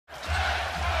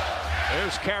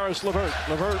There's Caris LeVert.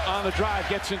 LeVert on the drive,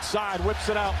 gets inside, whips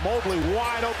it out. Mobley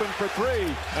wide open for three,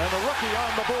 and the rookie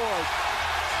on the board.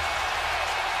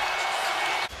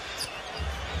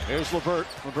 There's LeVert.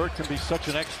 LeVert can be such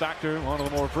an X factor, one of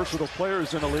the more versatile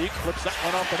players in the league. Flips that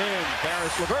one up and in.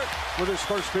 Caris LeVert with his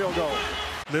first field goal.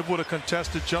 Live with a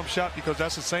contested jump shot because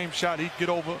that's the same shot he'd get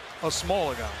over a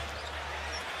smaller guy.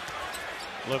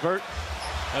 LeVert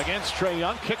against Trae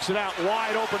Young, kicks it out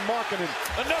wide open. Markkanen,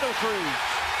 another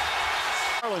three.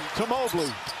 Garland to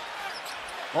Mobley.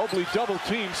 Mobley double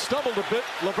team, stumbled a bit.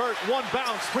 LeVert one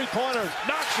bounce, three-pointer,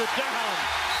 knocks it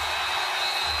down.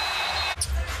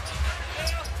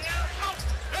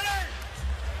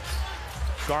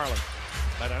 Garland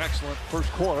had an excellent first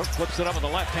quarter, flips it up with the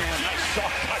left hand. Nice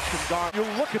soft touch from Garland.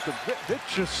 You look at them, they're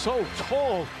just so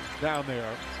tall down there.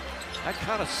 That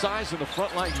kind of size in the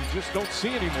front line you just don't see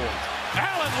anymore.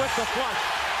 Allen with the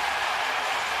flush.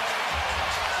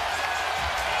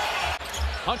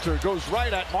 Hunter goes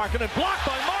right at Markkanen, blocked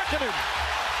by Markkanen.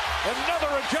 Another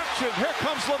rejection. Here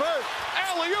comes LeVert.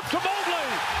 Alley-oop to Mobley.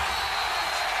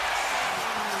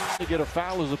 To get a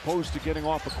foul as opposed to getting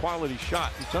off a quality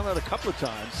shot. He's done that a couple of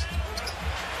times.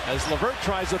 As LeVert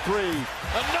tries a three.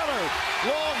 Another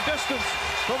long distance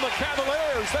from the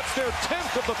Cavaliers. That's their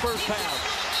 10th of the first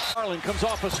half. Garland comes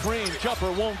off a screen.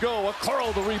 Jumper won't go. A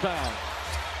Carl the rebound.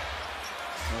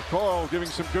 Carl giving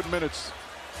some good minutes.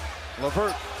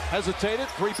 LeVert hesitated.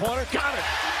 Three-pointer. Got it.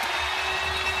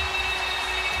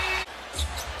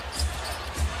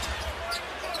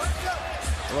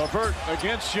 LeVert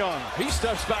against Young. He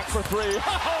steps back for three.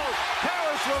 Oh,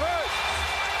 Caris LeVert.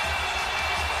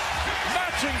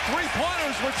 Matching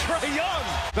three-pointers with Trae Young.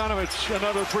 Bogdanovich,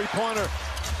 another three-pointer.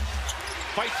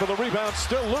 Fight for the rebound,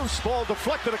 still loose. Ball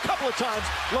deflected a couple of times.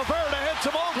 LeVert ahead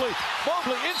to Mobley.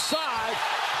 Mobley inside.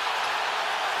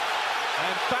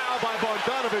 And foul by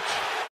Bogdanovich.